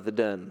taken up out of the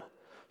den.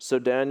 So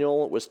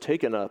Daniel was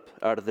taken up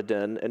out of the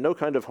den, and no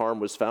kind of harm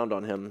was found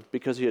on him,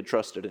 because he had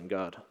trusted in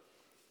God.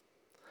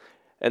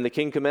 And the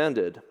king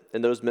commanded,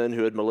 and those men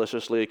who had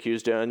maliciously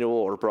accused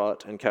Daniel were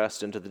brought and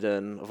cast into the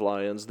den of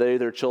lions, they,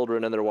 their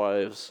children, and their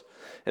wives.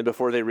 And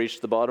before they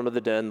reached the bottom of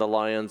the den, the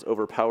lions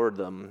overpowered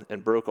them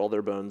and broke all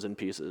their bones in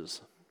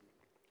pieces.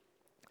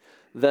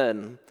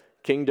 Then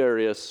King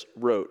Darius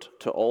wrote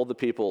to all the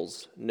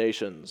peoples,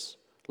 nations,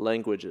 and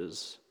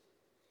languages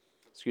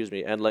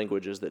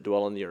that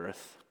dwell on the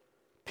earth,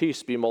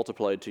 "Peace be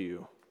multiplied to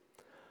you.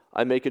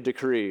 I make a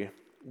decree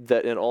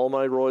that in all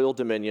my royal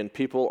dominion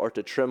people are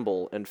to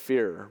tremble and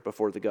fear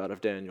before the God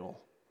of Daniel.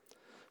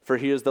 For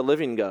he is the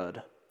living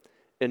God,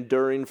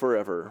 enduring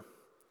forever.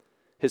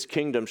 His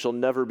kingdom shall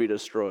never be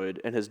destroyed,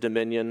 and his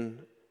dominion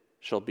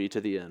shall be to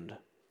the end.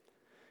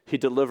 He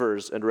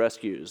delivers and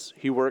rescues.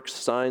 He works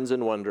signs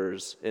and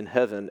wonders in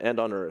heaven and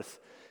on earth.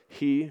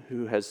 He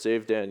who has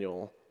saved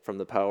Daniel from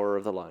the power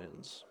of the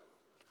lions.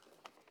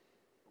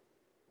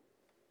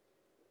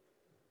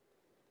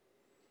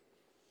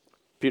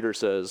 Peter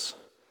says,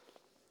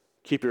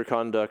 keep your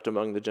conduct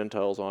among the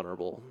Gentiles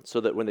honorable,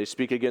 so that when they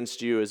speak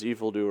against you as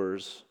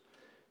evildoers,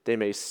 they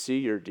may see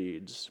your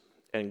deeds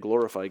and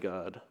glorify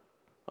God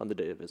on the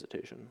day of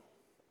visitation.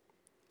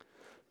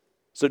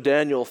 So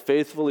Daniel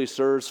faithfully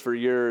serves for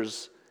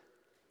years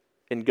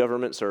in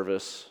government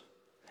service.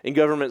 In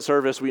government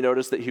service, we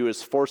notice that he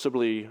was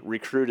forcibly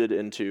recruited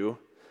into,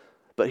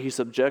 but he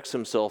subjects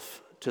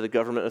himself to the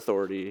government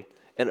authority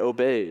and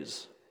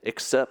obeys,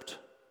 except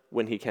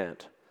when he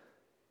can't.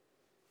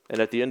 And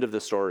at the end of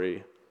the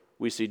story,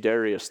 we see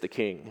Darius the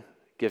king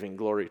giving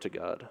glory to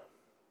God.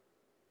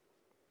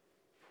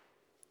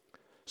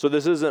 So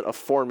this isn't a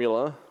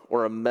formula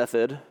or a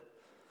method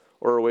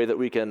or a way that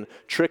we can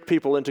trick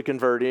people into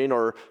converting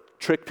or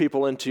trick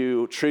people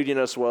into treating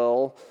us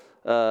well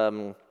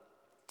or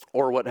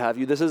what have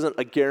you. This isn't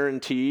a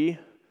guarantee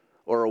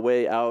or a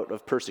way out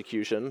of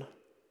persecution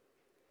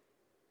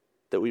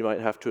that we might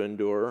have to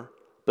endure,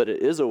 but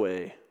it is a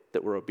way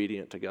that we're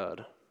obedient to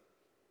God.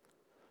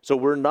 So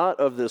we're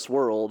not of this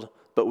world,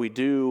 but we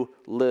do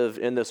live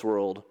in this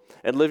world.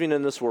 And living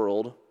in this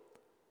world,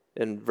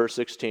 in verse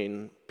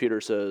 16, Peter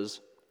says,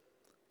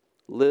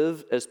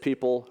 live as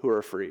people who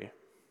are free.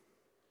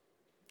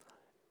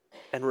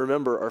 And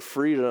remember, our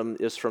freedom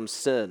is from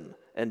sin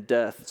and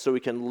death, so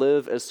we can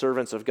live as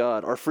servants of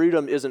God. Our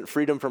freedom isn't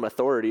freedom from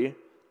authority.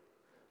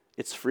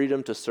 It's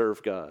freedom to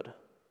serve God.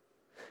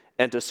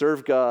 And to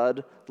serve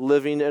God,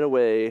 living in a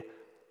way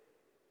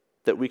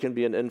that we can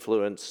be an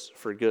influence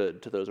for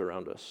good to those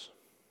around us.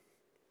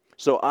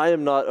 So I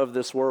am not of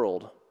this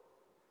world,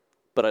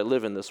 but I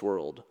live in this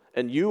world.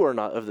 And you are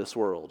not of this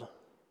world,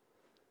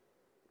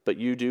 but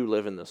you do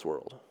live in this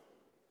world.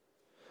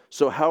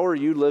 So how are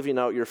you living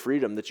out your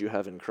freedom that you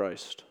have in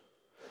Christ?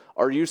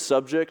 Are you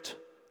subject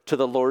to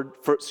the Lord,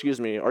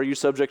 are you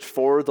subject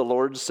for the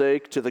Lord's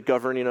sake to the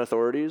governing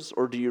authorities,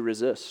 or do you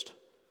resist?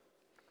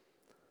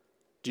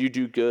 Do you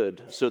do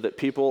good so that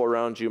people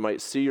around you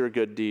might see your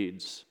good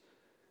deeds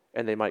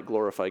and they might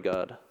glorify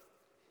God?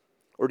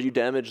 Or do you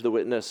damage the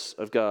witness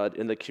of God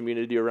in the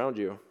community around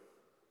you?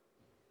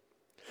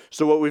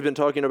 So what we've been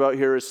talking about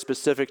here is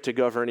specific to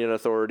governing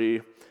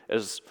authority,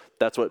 as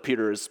that's what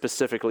Peter is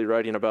specifically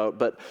writing about.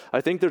 But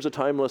I think there's a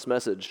timeless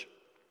message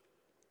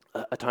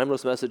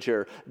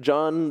here.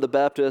 John the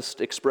Baptist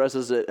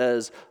expresses it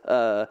as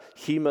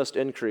he must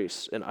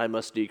increase and I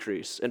must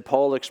decrease. And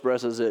Paul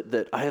expresses it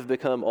that I have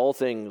become all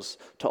things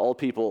to all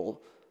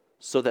people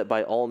so that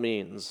by all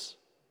means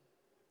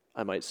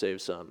I might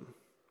save some.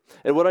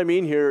 And what I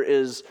mean here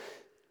is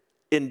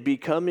in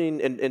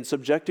becoming and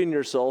subjecting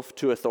yourself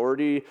to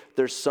authority,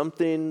 there's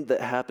something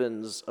that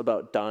happens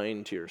about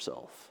dying to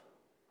yourself.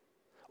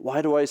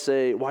 Why do I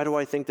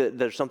think that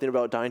there's something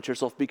about dying to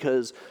yourself?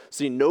 Because,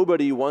 see,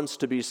 nobody wants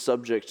to be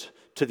subject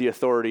to the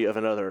authority of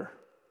another.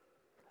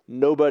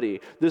 Nobody.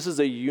 This is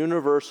a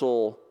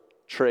universal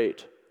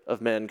trait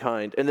of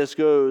mankind, and this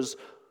goes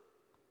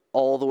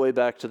all the way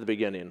back to the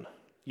beginning.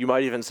 You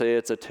might even say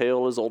it's a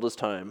tale as old as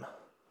time.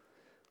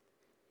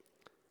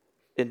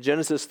 In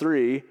Genesis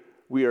 3,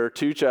 we are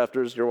 2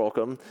 chapters, you're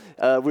welcome.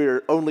 We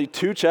are only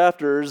 2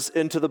 chapters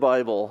into the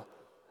Bible,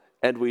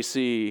 and we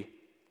see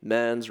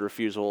man's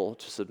refusal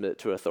to submit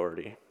to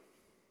authority.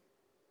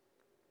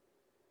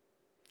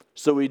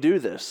 So we do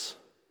this.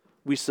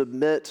 We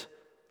submit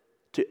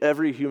to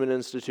every human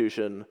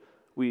institution.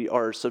 We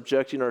are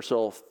subjecting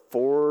ourselves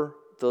for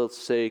the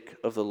sake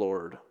of the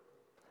Lord.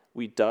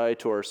 We die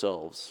to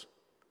ourselves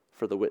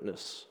for the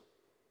witness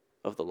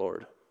of the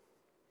Lord.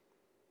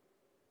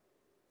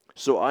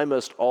 So I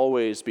must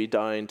always be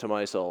dying to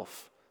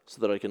myself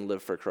so that I can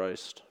live for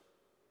Christ.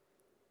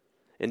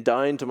 In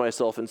dying to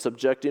myself and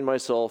subjecting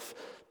myself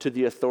to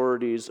the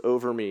authorities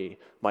over me,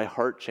 my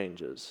heart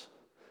changes.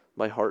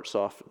 My heart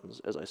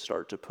softens as I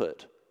start to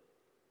put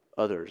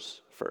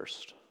others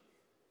first.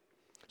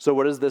 So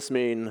what does this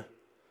mean,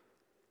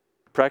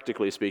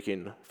 practically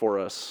speaking, for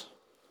us?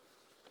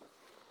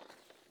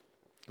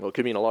 Well, it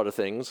could mean a lot of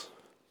things.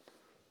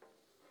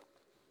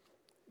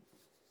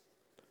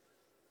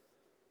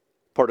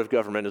 Part of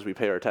government is we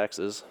pay our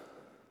taxes.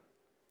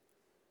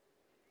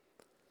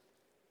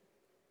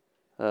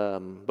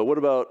 But what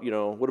about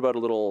a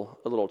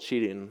little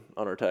cheating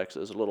on our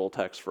taxes, a little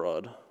tax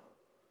fraud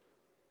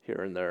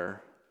here and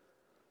there?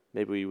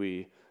 Maybe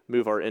we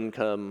move our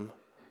income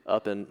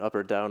up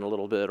or down a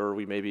little bit, or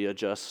we maybe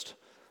adjust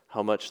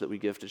how much that we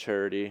give to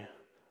charity,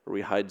 or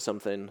we hide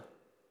something.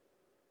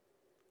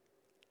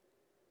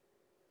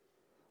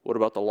 What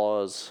about the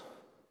laws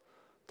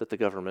that the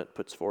government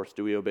puts forth?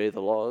 Do we obey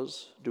the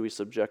laws? Do we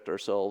subject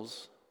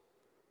ourselves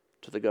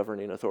to the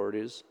governing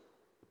authorities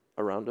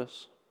around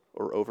us?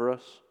 or over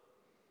us.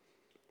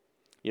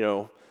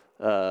 You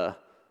know,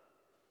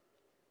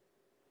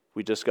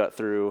 we just got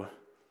through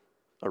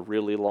a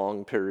really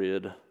long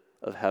period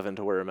of having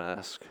to wear a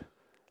mask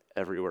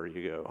everywhere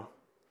you go.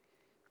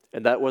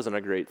 And that wasn't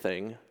a great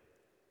thing.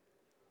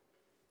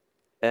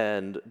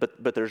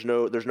 But there's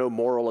no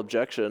moral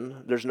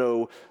objection. There's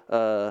no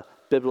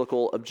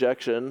biblical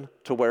objection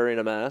to wearing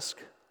a mask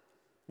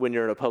when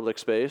you're in a public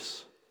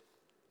space.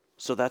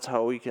 So that's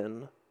how we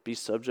can be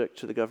subject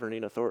to the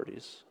governing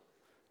authorities.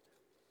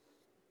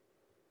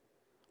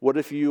 What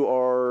if you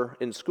are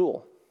in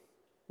school?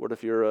 What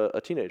if you're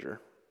a teenager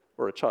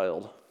or a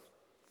child?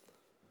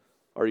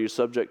 Are you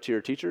subject to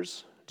your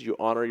teachers? Do you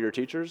honor your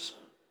teachers?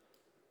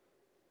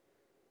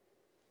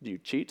 Do you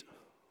cheat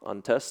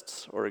on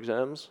tests or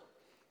exams?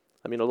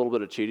 I mean, a little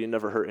bit of cheating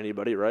never hurt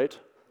anybody, right?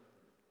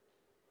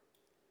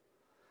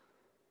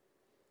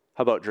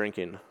 How about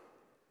drinking?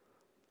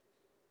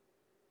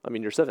 I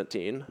mean, you're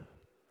 17.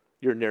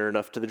 You're near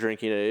enough to the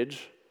drinking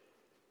age.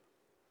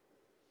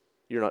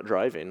 You're not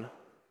driving.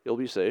 You'll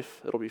be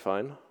safe. It'll be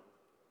fine.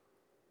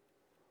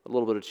 A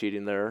little bit of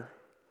cheating there.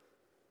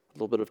 A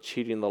little bit of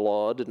cheating the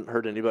law didn't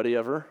hurt anybody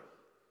ever.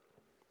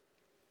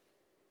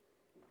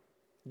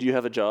 Do you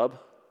have a job?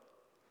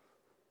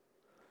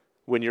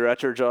 When you're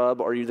at your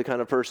job, are you the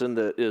kind of person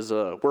that is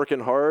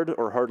working hard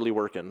or hardly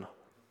working?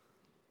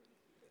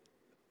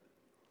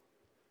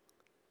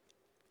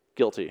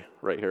 Guilty,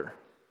 right here.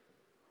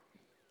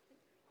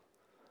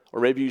 Or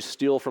maybe you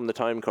steal from the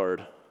time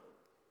card.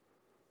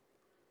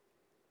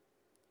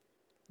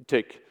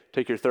 Take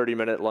your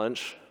 30-minute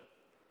lunch,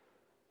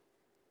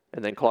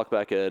 and then clock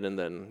back in, and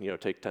then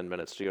take 10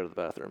 minutes to go to the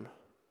bathroom.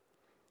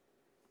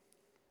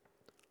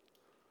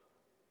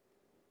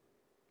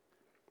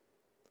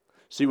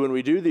 See, when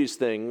we do these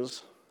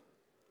things,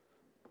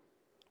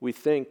 we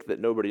think that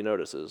nobody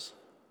notices.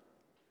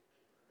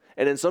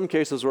 And in some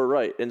cases, we're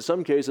right. In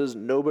some cases,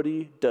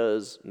 nobody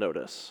does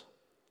notice,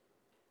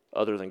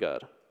 other than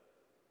God.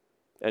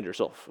 And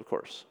yourself, of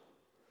course.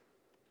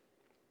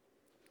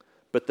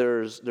 But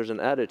there's an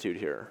attitude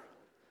here.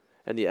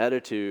 And the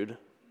attitude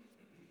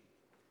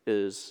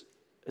is,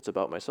 it's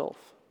about myself.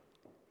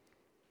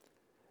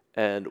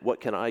 And what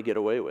can I get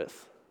away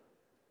with?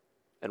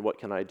 And what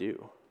can I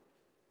do?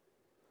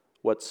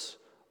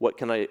 What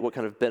kind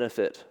of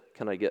benefit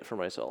can I get for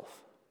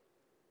myself?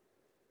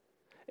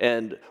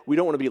 And we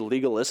don't want to be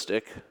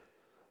legalistic,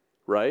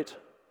 right?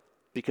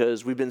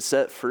 Because we've been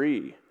set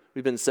free.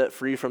 We've been set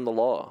free from the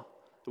law.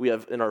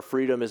 And our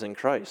freedom is in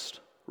Christ,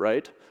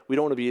 right? We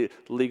don't want to be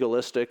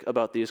legalistic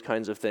about these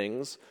kinds of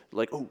things.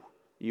 Like, oh,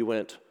 you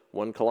went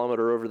 1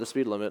 kilometer over the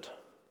speed limit.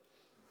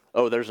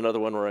 Oh, there's another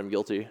one where I'm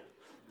guilty.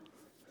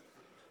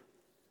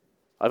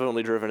 I've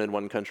only driven in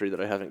one country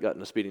that I haven't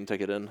gotten a speeding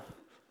ticket in.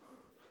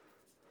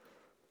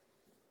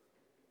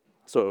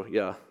 So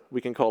yeah,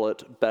 we can call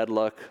it bad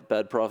luck,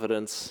 bad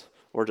providence,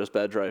 or just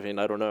bad driving.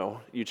 I don't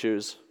know. You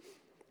choose.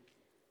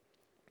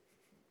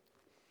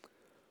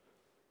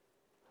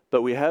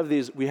 But we have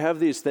these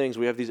things,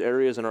 we have these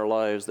areas in our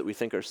lives that we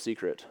think are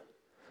secret,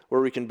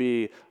 where we can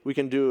do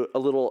a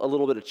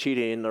little bit of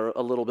cheating, or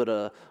a little bit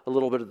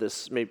of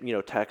this,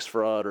 maybe tax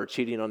fraud or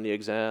cheating on the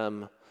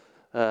exam.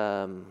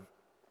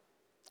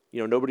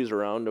 Nobody's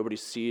around, nobody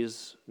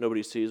sees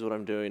what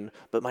I'm doing,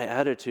 but my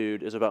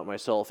attitude is about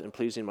myself and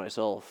pleasing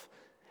myself,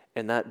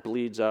 and that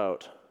bleeds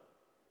out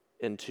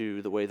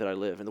into the way that I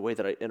live and the way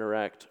that I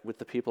interact with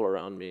the people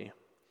around me,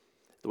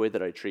 the way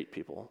that I treat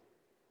people.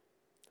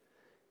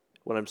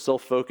 When I'm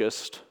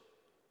self-focused,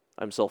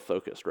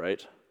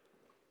 right?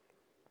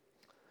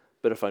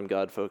 But if I'm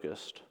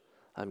God-focused,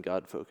 I'm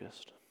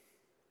God-focused.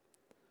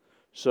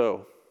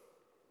 So,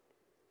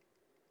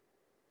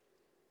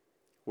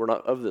 we're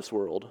not of this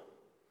world,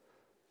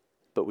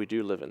 but we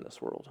do live in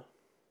this world.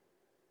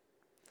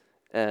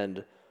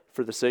 And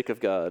for the sake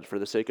of God, for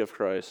the sake of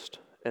Christ,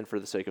 and for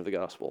the sake of the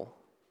gospel,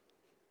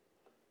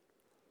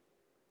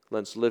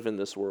 let's live in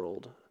this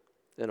world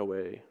in a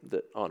way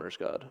that honors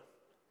God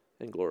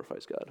and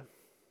glorifies God.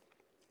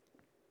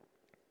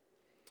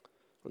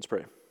 Let's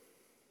pray.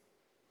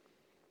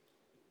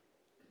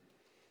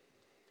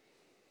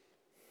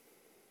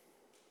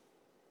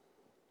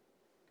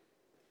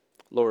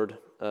 Lord,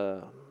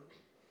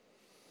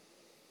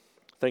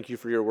 thank you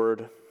for your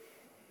word.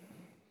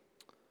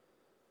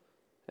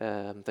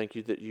 Thank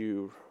you that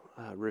you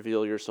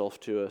reveal yourself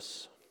to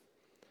us,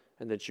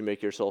 and that you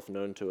make yourself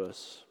known to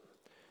us,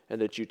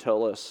 and that you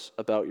tell us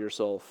about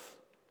yourself,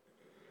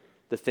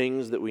 the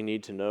things that we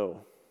need to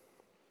know.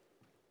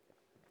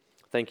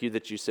 Thank you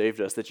that you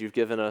saved us, that you've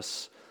given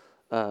us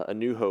a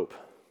new hope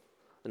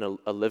and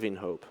a living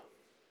hope.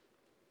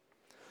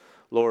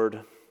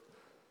 Lord,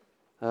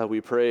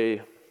 we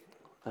pray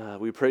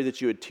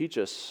that you would teach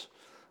us,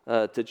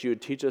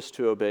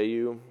 to obey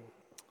you,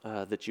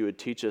 that you would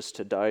teach us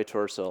to die to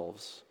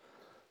ourselves,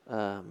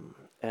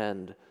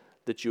 and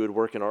that you would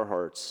work in our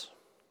hearts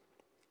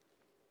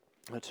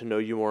to know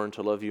you more and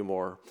to love you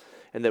more,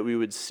 and that we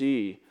would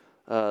see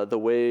the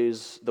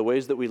ways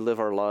that we live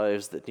our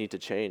lives that need to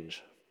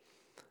change,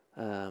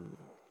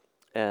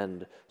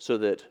 and so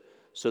that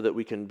so that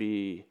we can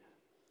be,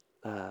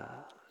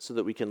 so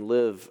that we can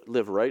live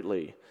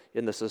rightly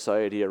in the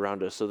society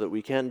around us, so that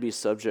we can be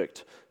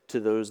subject to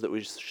those that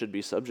we should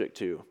be subject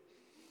to,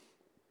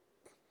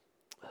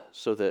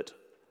 so that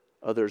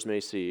others may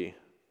see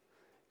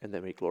and they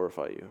may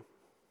glorify you.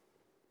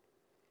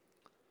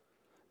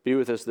 Be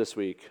with us this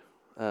week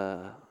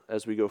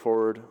as we go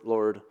forward,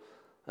 Lord.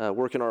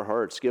 Work in our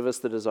hearts. Give us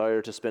the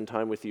desire to spend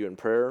time with you in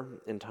prayer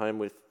and time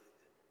with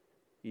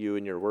you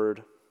in your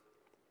word,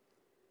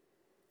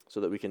 so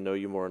that we can know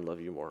you more and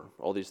love you more.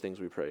 All these things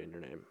we pray in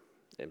your name.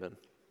 Amen.